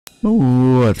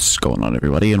What's going on,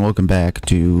 everybody, and welcome back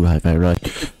to Hi-Fi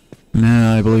Rush.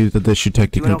 Now, I believe that this should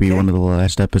technically be one of the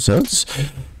last episodes,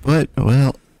 but,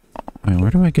 well,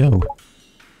 where do I go?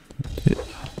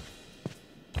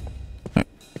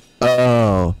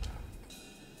 Oh.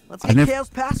 Let's get Kale's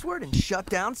password and shut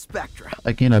down Spectra.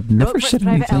 Again, I've never said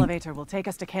anything. Private elevator will take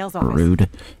us to Kale's office. Rude.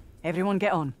 Everyone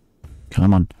get on.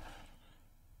 Come on.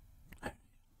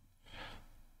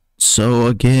 So,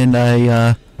 again,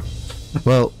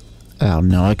 well, oh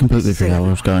no, I completely forgot what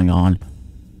was going on.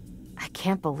 I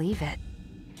can't believe it.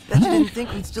 Bet you didn't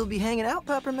think we'd still be hanging out,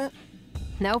 Peppermint?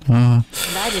 Nope. And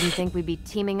I didn't think we'd be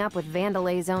teaming up with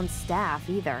Vandelay's own staff,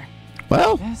 either.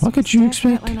 Well, what could you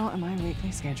expect? Definitely not in my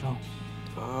weekly schedule.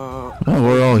 Well,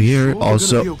 we're all here. Sure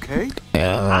also, okay?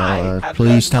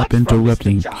 Please stop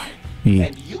interrupting me.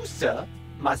 And you, sir,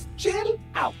 must chill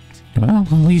out. Well,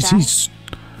 at least Chai? he's...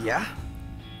 Yeah?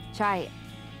 Chai,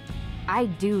 I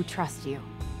do trust you.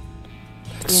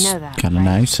 That's You know that, kind of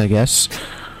right? nice, I guess.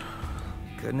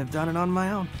 Couldn't have done it on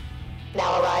my own.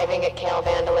 Now arriving at Kale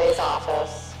Vandelay's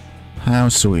office. How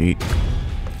sweet.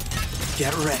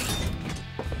 Get ready.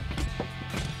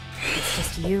 It's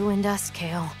just you and us,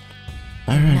 Kale.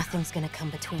 Alright. Nothing's gonna come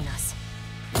between us.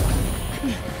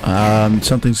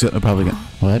 Something's probably gonna...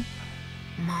 What?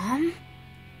 Mom?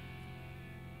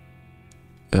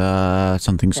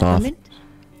 Something's off.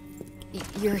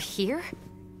 You're here?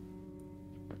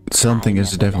 Something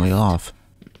is definitely off.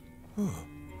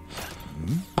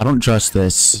 I don't trust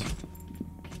this.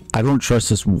 I don't trust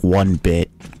this one bit.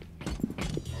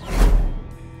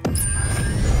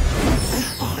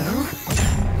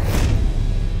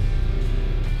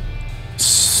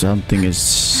 Something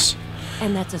is...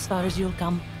 And that's as far as you'll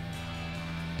come.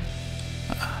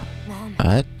 Mom,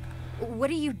 What? what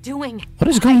are you doing? What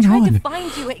is going I tried on? to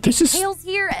find you. This is... Kale's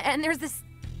here, and there's this...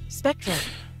 Spectra,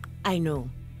 I know.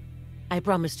 I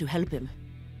promise to help him,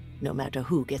 no matter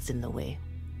who gets in the way.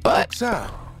 But Sam,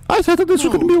 I thought that this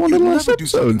was going to be one of the last never do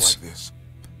something episodes. like this.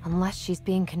 Unless she's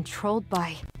being controlled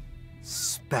by...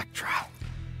 Spectra.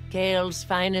 Kale's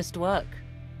finest work,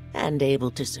 and able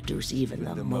to seduce even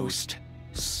the most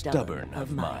stubborn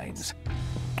of minds.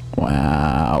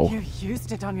 Wow. You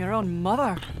used it on your own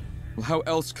mother. Well, how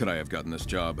else could I have gotten this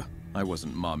job? I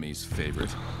wasn't Mommy's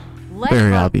favorite. Let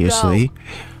Very her obviously. go.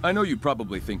 I know you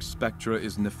probably think Spectra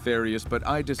is nefarious, but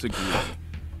I disagree.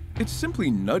 It's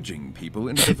simply nudging people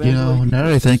into the You know, Vandelay now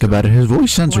that I think ecosystem. about it, his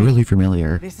voice sounds Wait. really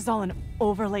familiar. This is all an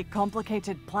overly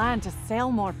complicated plan to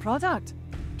sell more product.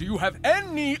 Do you have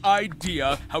any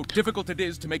idea how difficult it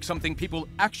is to make something people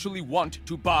actually want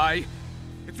to buy?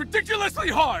 It's ridiculously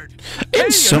hard! In Hey,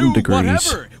 some new degrees.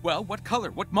 Whatever. Well, what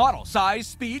color? What model? Size?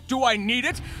 Speed? Do I need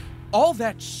it? All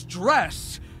that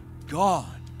stress, gone.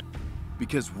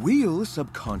 Because we'll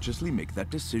subconsciously make that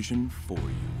decision for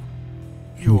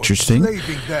you. You're Interesting.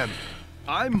 enslaving them.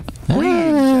 I'm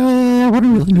freeing them. I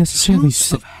wouldn't really necessarily proof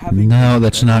say... of having No, been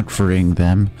that's not freeing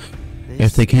them.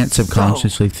 If they can't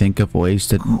subconsciously think of ways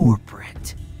to...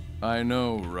 Corporate. I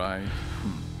know, right?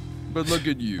 But look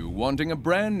at you, wanting a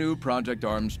brand new Project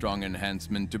Armstrong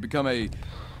enhancement to become a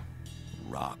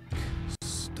rock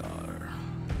star.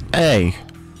 Hey,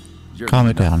 You're calm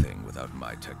it down. nothing without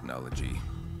my technology.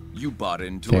 You bought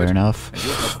into Fair it, enough. and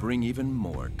you'll help bring even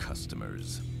more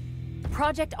customers.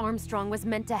 Project Armstrong was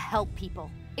meant to help people.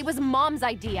 It was Mom's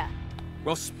idea.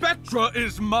 Well, Spectra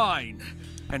is mine,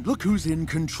 and look who's in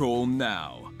control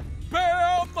now.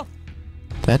 Bam!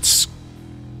 That's...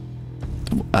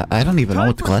 I don't even know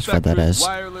what to classify that Spectra's as.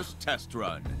 wireless test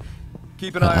run.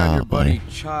 Keep an eye on your boy. buddy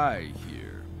Chai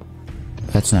here.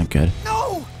 That's not good.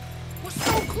 No! We're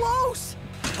so close!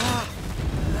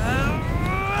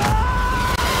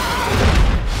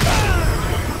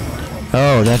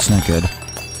 Oh, that's not good.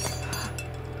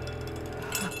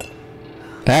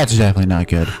 That's definitely not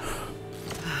good.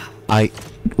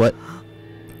 What?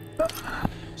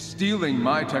 Stealing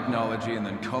my technology and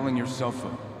then calling yourself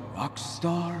a rock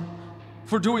star?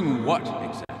 For doing what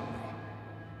exactly?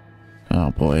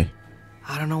 Oh boy.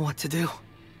 I don't know what to do.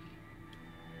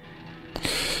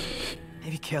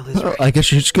 Maybe Kale is Well, right. I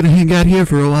guess you're just gonna hang out here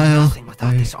for a while. Nothing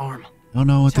without this arm. Don't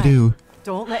know what to Chai. do.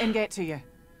 Don't let him get to you.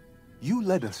 You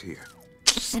led us here.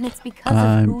 And it's because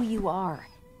of who you are.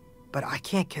 But I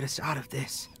can't get us out of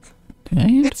this.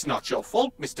 Dang it. It's not your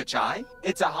fault, Mr. Chai.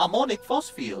 It's a harmonic force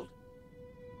field.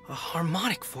 A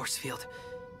harmonic force field.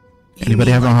 You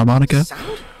Anybody mean have a like harmonica?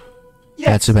 sound?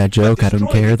 That's a bad joke. I don't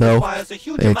destroying care it though. requires a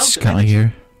huge It's amount of kind of energy.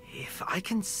 here. If I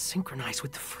can synchronize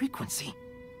with the frequency,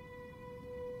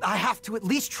 I have to at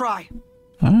least try.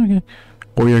 Oh, okay.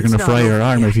 Or you're It's gonna not fry your over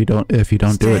arm yet. if you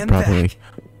don't do it Stand properly. back.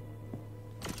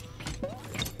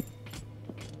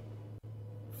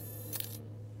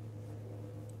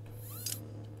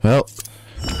 Well,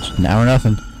 now or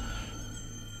nothing.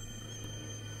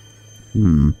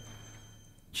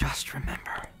 Just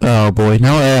remember. Oh boy,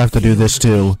 now I have to do this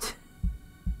too.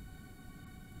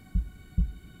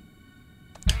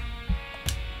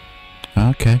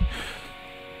 Okay.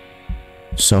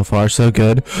 So far, so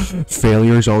good.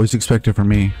 Failure is always expected from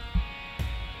me.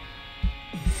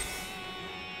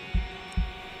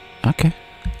 Okay.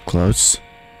 Close.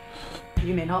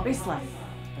 You may not be slim,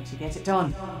 but you get it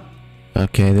done.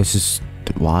 Okay, this is...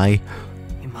 why?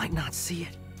 You might not see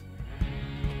it.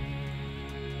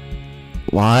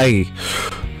 Why?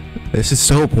 This is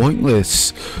so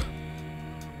pointless.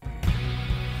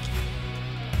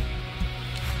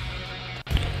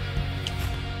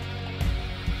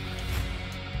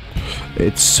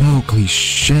 It's so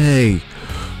cliche.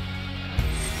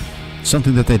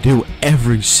 Something that they do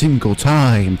every single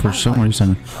time for some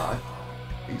reason.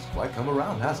 He's quite come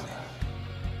around, hasn't he?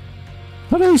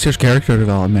 But at least there's character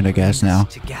development, I guess, now.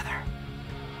 Together.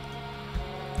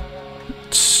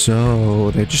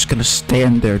 So they're just gonna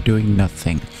stand there doing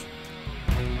nothing.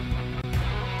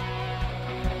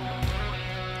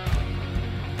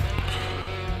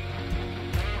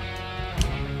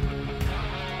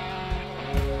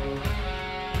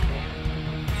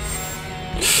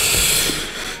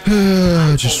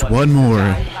 Just one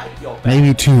more.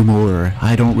 Maybe two more.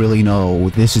 I don't really know.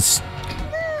 This is...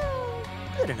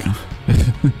 Good enough.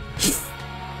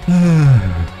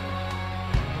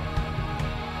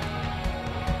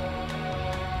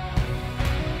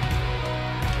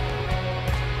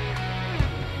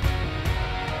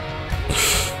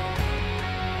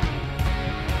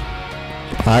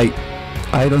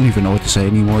 I don't even know what to say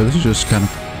anymore. This is just kind of...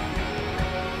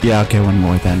 Yeah, okay, one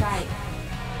more then. Right.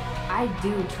 I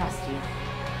do trust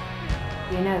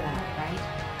you. You know that, right?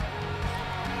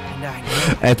 And I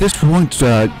know. At this point,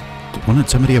 wouldn't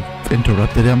somebody have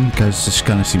interrupted him? Because this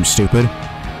kind of seems stupid.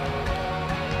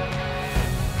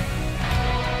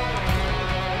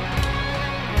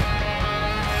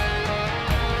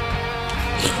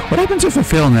 What happens if I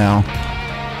fail now?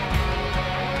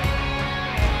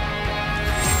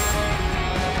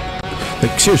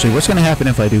 Like, seriously, what's gonna happen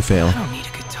if I do fail? I don't need a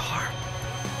guitar.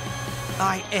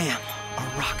 I am a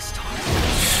rock star.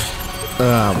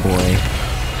 Oh boy.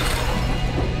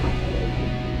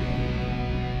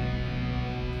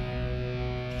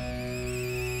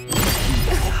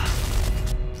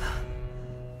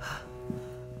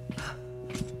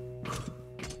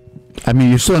 I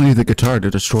mean, you still need the guitar to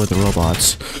destroy the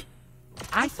robots.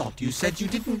 I thought you said you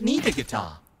didn't need a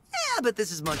guitar. Yeah, but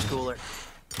this is much cooler.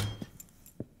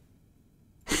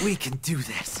 We can do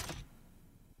this.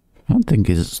 I don't think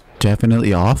it's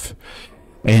definitely off.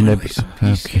 And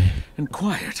okay. And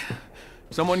quiet.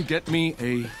 Someone get me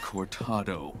a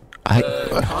cortado.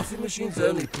 Coffee machine's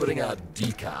only putting out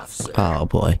decaf. Oh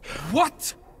boy.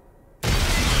 What?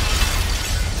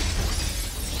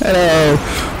 Hello.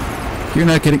 You're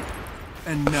not getting.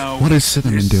 And now What is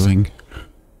Cinnamon doing?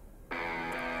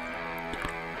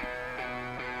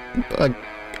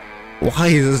 Why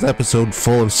is this episode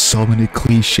full of so many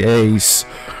cliches?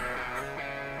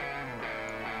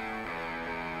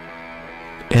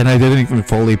 And I didn't even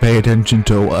fully pay attention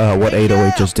to what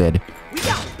 808 just did. We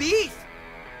got beef.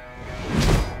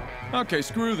 Okay,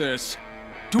 screw this.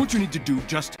 Do what you need to do,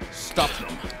 just stop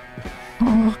them.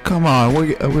 Oh, come on,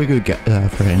 we're good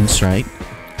friends, right?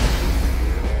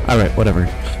 Alright, whatever.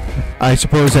 I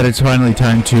suppose that it's finally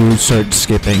time to start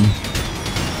skipping.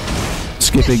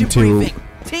 Skipping to... Briefing.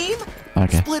 Team,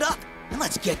 Okay. split up and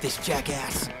let's get this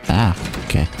jackass. Ah,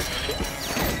 okay.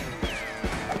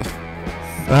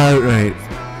 Alright.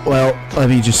 Well, let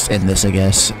me just end this, I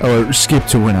guess. Or skip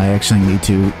to when I actually need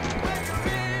to...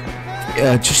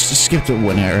 just skip to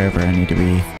whenever I need to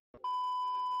be.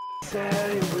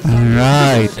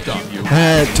 Alright.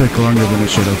 That took longer than it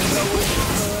should have.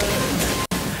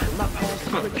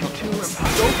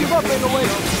 Don't give up, 808.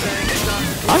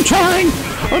 I'm trying!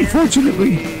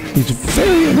 Unfortunately, he's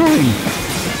very annoying.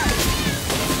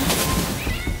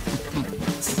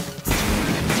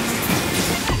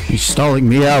 He's stalling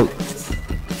me out.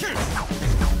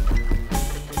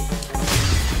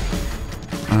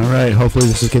 Alright, hopefully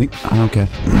this is getting... Okay.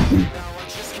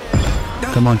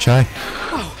 Come on, Chai.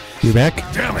 You back?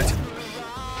 Damn it!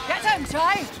 Get him,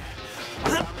 Chai!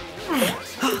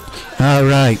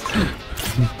 Alright.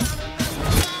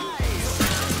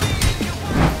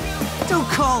 Don't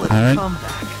call it All right. a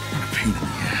comeback. Pain in the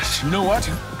ass. You know what?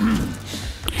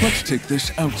 Let's take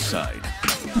this outside.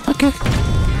 Okay.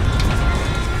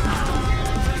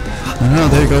 Oh,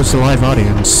 there goes the live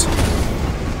audience.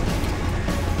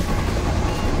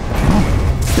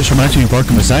 Oh, this reminds me of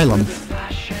Arkham Asylum.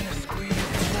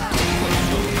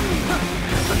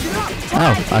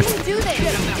 I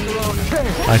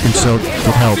can still get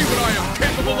help.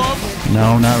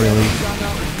 No, not really.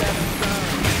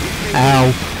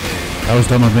 Ow. That was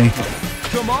done with me.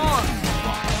 Come on!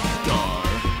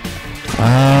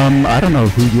 I don't know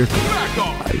who you're...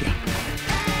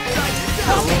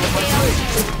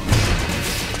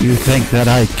 You think that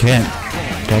I can't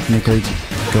technically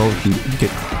go and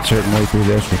get a certain way through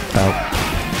this without...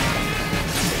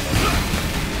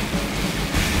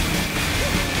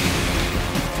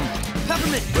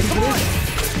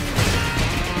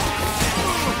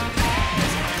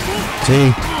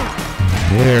 See?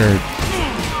 Here.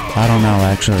 I don't know,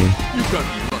 actually.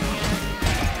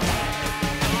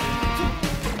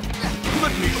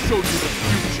 Let me show you the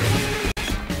future.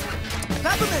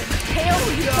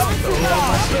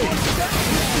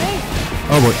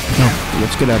 Oh boy, no,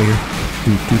 let's get out of here.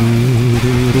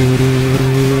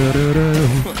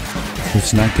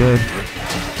 It's not good.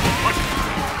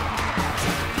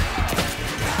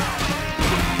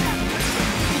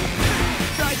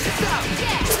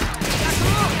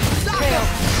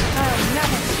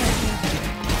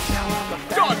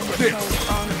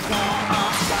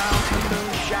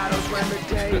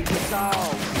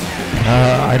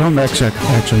 I don't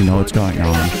actually know what's going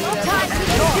on.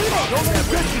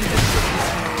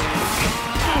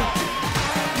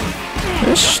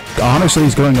 This honestly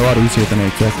is going a lot easier than I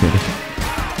expected.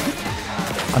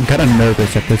 I'm kind of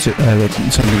nervous that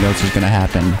something else is going to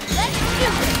happen.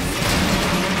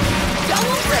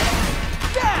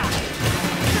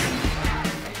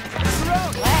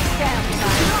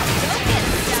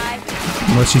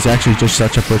 Unless he's actually just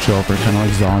such a pushover, kind of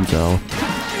like Zonzo.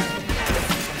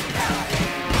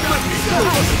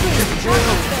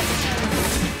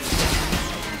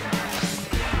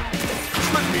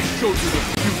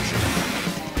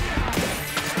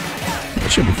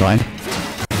 It should be fine.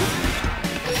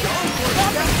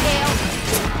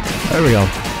 There we go.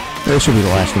 This should be the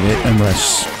last of it,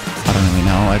 unless... I don't really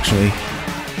know, actually.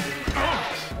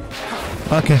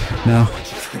 Okay, no.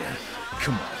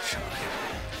 Come on,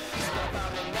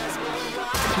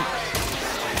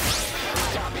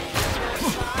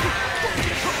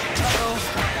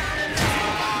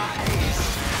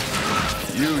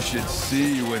 you should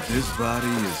see what this body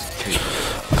is capable of.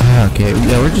 Okay,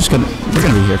 yeah, we're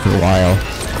gonna be here for a while.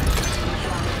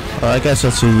 I guess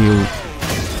I'll see you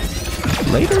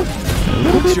later?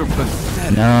 Put your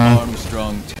pathetic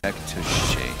Armstrong tech to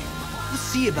shame. We'll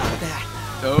see about that.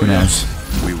 Oh, yes,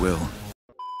 we will.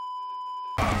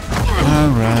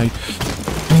 Alright.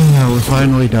 We're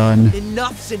finally done.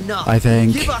 Enough's enough. I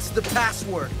think. Give us the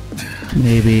password.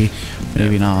 Maybe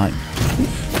not.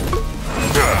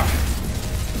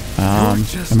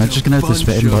 Am I just gonna have to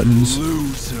spam buttons?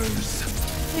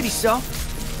 Losers. Maybe so.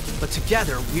 But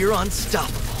together, we're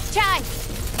unstoppable. Chai!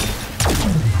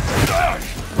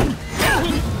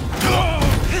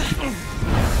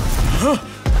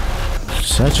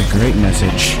 Such a great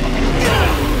message,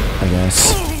 I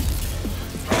guess.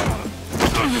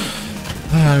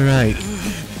 Alright.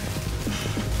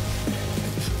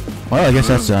 Well, I guess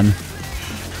that's done.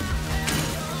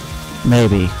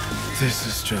 Maybe. This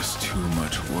is just too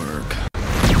much work.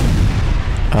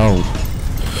 Oh.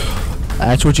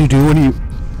 That's what you do when you...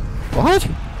 What?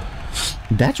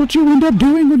 That's what you end up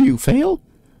doing when you fail?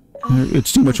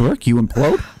 It's too much work, you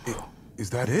implode? Is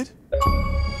that it?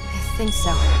 I think so.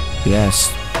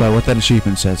 Yes, by what that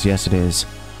achievement says, yes it is.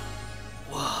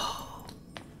 Whoa.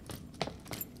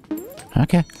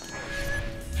 Okay.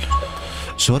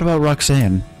 So what about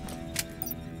Roxanne?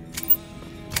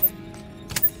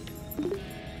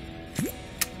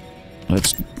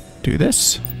 Let's do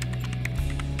this.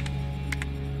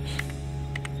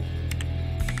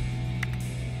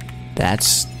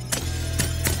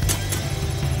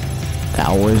 That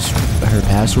was her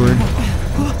password.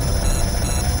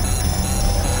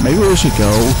 Maybe we should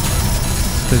go,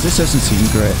 because this doesn't seem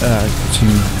great,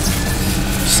 too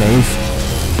safe.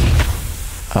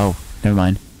 Oh, never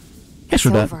mind. Yes,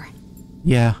 we're done.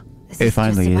 Yeah, it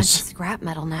finally is. Just a bunch of scrap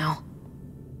metal now.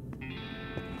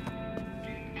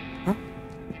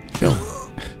 I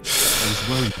was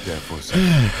worried there for a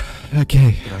second.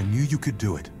 Okay. But I knew you could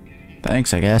do it.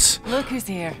 Thanks, I guess. Look who's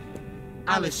here.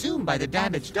 I'll assume by the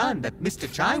damage done that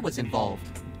Mr. Chai was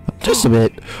involved. Just a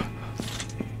bit.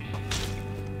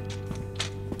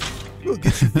 We'll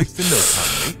get you fixed in no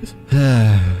time,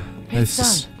 mate. It's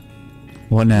done.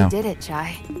 What now? You did it,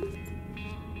 Chai.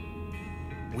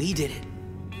 We did it.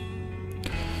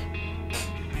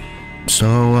 So,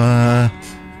 I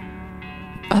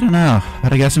don't know,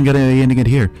 but I guess I'm gonna be ending it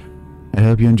here. I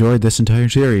hope you enjoyed this entire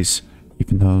series,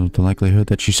 even though the likelihood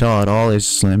that you saw it all is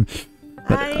slim.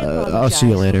 But, I'll see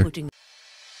you later.